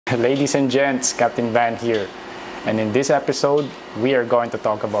Ladies and gents, Captain Van here, and in this episode we are going to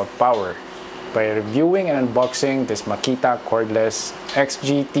talk about power by reviewing and unboxing this Makita cordless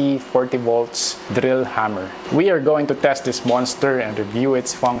XGT 40 volts drill hammer. We are going to test this monster and review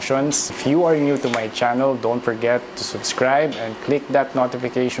its functions. If you are new to my channel, don't forget to subscribe and click that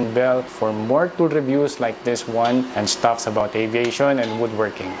notification bell for more tool reviews like this one and stuffs about aviation and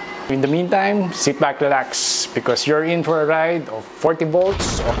woodworking. In the meantime, sit back, relax, because you're in for a ride of 40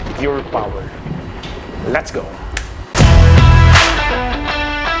 volts of pure power. Let's go!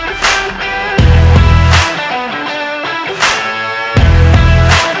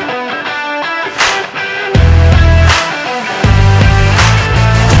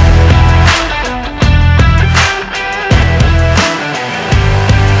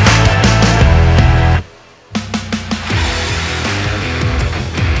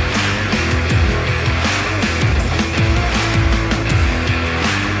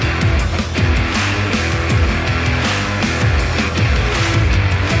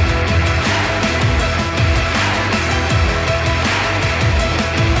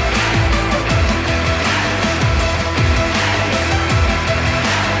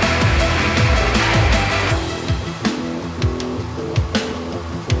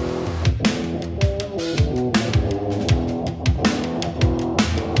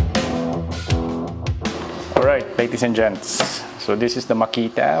 Alright, ladies and gents, so this is the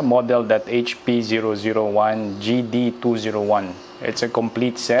Makita model H001GD201. It's a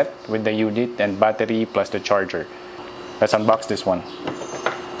complete set with the unit and battery plus the charger. Let's unbox this one.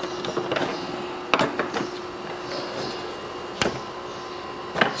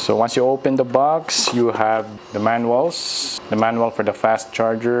 So once you open the box, you have the manuals, the manual for the fast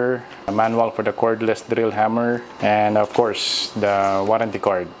charger, a manual for the cordless drill hammer, and of course the warranty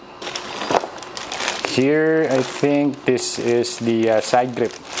card. Here, I think this is the side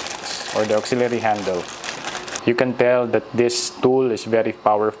grip or the auxiliary handle. You can tell that this tool is very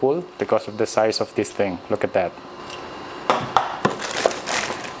powerful because of the size of this thing. Look at that.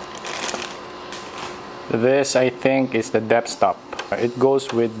 This, I think, is the depth stop. It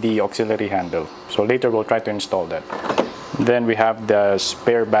goes with the auxiliary handle. So later we'll try to install that. Then we have the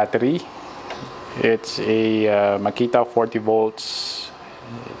spare battery. It's a Makita 40 volts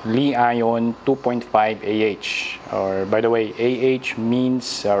Li-ion 2.5 AH, or by the way, AH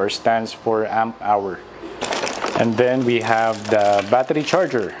means or stands for amp hour. And then we have the battery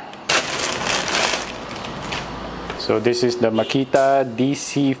charger. So this is the Makita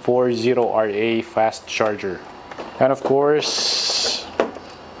DC40RA fast charger. And of course,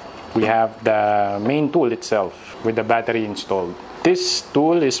 we have the main tool itself with the battery installed. This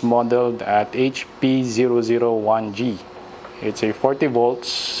tool is modeled at HP001G. It's a 40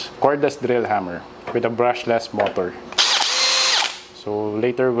 volts cordless drill hammer with a brushless motor. So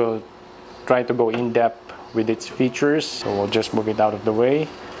later we'll try to go in depth with its features. So we'll just move it out of the way.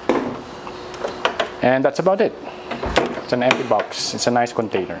 And that's about it. It's an empty box. It's a nice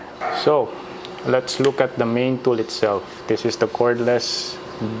container. So let's look at the main tool itself. This is the cordless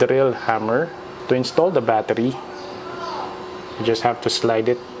drill hammer. To install the battery, you just have to slide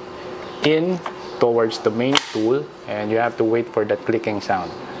it in towards the main tool, and you have to wait for that clicking sound.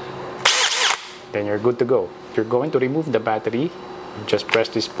 Then you're good to go. If you're going to remove the battery, just press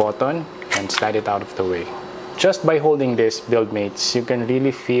this button and slide it out of the way. Just by holding this, buildmates, you can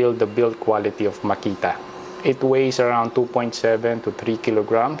really feel the build quality of Makita. It weighs around 2.7 to 3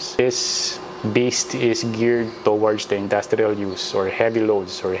 kilograms. This beast is geared towards the industrial use or heavy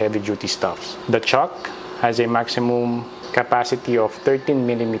loads or heavy duty stuffs. The chuck has a maximum capacity of 13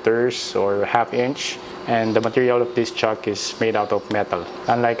 millimeters or ½ inch, and the material of this chuck is made out of metal,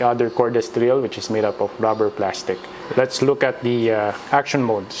 unlike other cordless drill which is made up of rubber plastic. Let's look at the action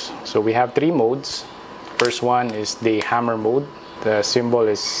modes. So we have 3 modes. First one is the hammer mode. The symbol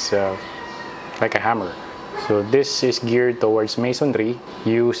is like a hammer. So this is geared towards masonry,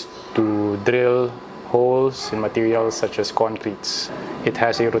 used to drill holes in materials such as concretes. It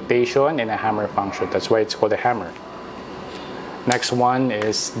has a rotation and a hammer function. That's why it's called a hammer. Next one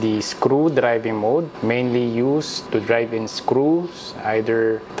is the screw driving mode, mainly used to drive in screws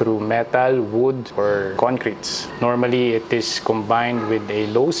either through metal, wood, or concretes. Normally it is combined with a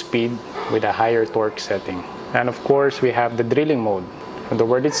low speed with a higher torque setting. And of course we have the drilling mode. And the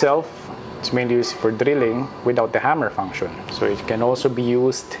word itself, it's mainly used for drilling without the hammer function. So it can also be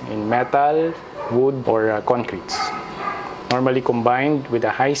used in metal, wood, or concretes. Normally combined with a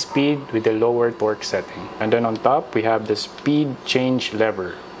high speed with a lower torque setting. And then on top, we have the speed change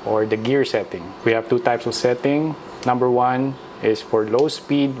lever or the gear setting. We have 2 types of setting. Number 1 is for low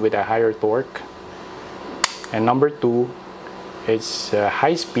speed with a higher torque. And number 2 It's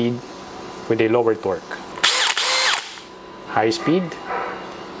high speed with a lower torque. High speed,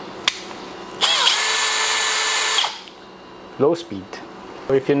 low speed.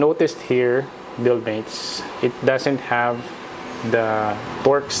 So if you noticed here, buildmates, it doesn't have the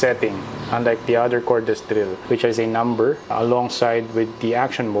torque setting, unlike the other cordless drill, which has a number alongside with the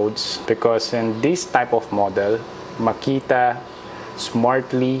action modes, because in this type of model, Makita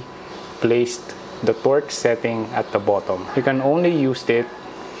smartly placed the torque setting at the bottom. You can only use it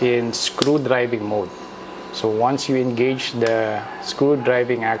in screw driving mode. So once you engage the screw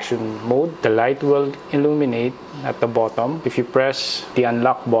driving action mode, the light will illuminate at the bottom. If you press the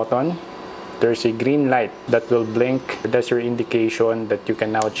unlock button, there's a green light that will blink. That's your indication that you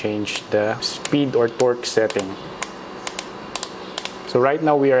can now change the speed or torque setting. So right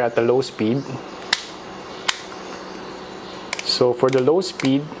now we are at the low speed. So for the low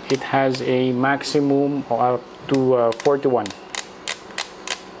speed, it has a maximum up to 41.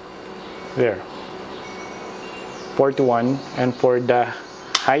 There. 41. And for the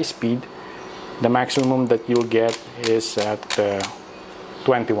high speed, the maximum that you'll get is at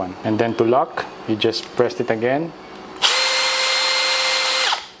 21. And then to lock, you just press it again,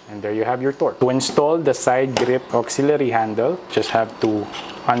 and there you have your torque. To install the side grip auxiliary handle, just have to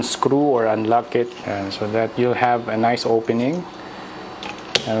unscrew or unlock it, and so that you'll have a nice opening.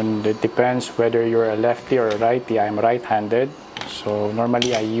 And it depends whether you're a lefty or a righty. I'm right-handed, so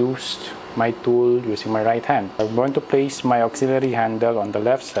normally I used my tool using my right hand. I'm going to place my auxiliary handle on the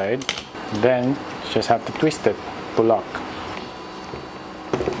left side, then just have to twist it to lock.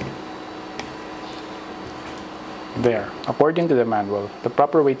 There. According to the manual, the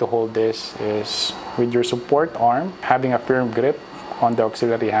proper way to hold this is with your support arm having a firm grip on the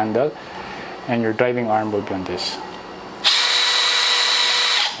auxiliary handle, and your driving arm will be on this.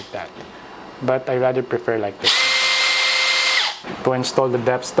 Like that. But I rather prefer like this. To install the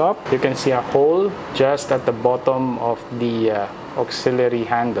depth stop, you can see a hole just at the bottom of the auxiliary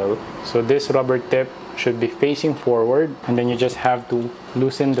handle. So this rubber tip should be facing forward, and then you just have to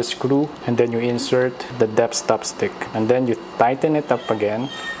loosen the screw, and then you insert the depth stop stick, and then you tighten it up again,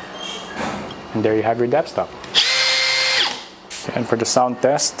 and there you have your depth stop. And for the sound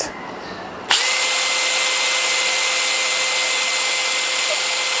test,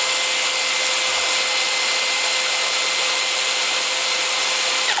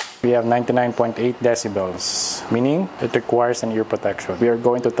 we have 99.8 decibels, meaning it requires an ear protection. We are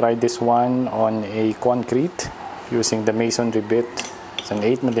going to try this one on a concrete using the masonry bit. It's an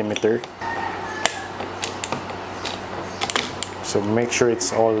 8mm. So make sure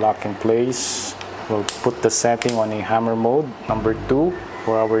it's all locked in place. We'll put the setting on a hammer mode, number 2,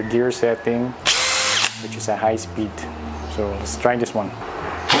 for our gear setting, which is a high speed. So let's try this one.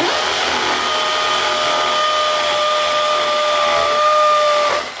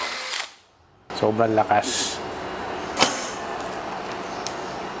 Sobrang lakas.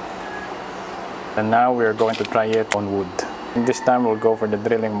 And now we're going to try it on wood. And this time we'll go for the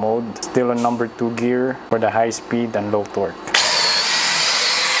drilling mode. Still on number 2 gear for the high speed and low torque.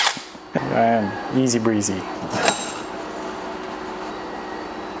 And easy breezy.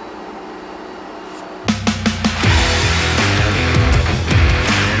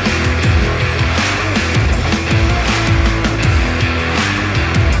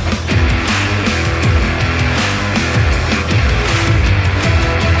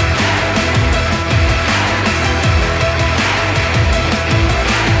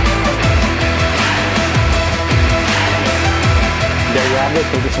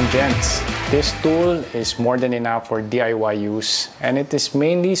 Ladies and gents, this tool is more than enough for DIY use, and it is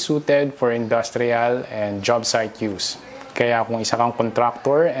mainly suited for industrial and job site use. Kaya kung isa kang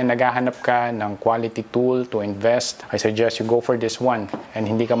contractor and naghahanap ka ng quality tool to invest, I suggest you go for this one, and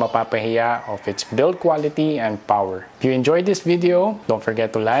hindi ka mapapahiya of its build quality and power. If you enjoyed this video, don't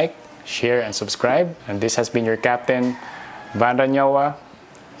forget to like, share, and subscribe. And this has been your Captain, Van Ranyawa.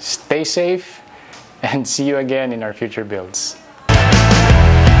 Stay safe, and see you again in our future builds.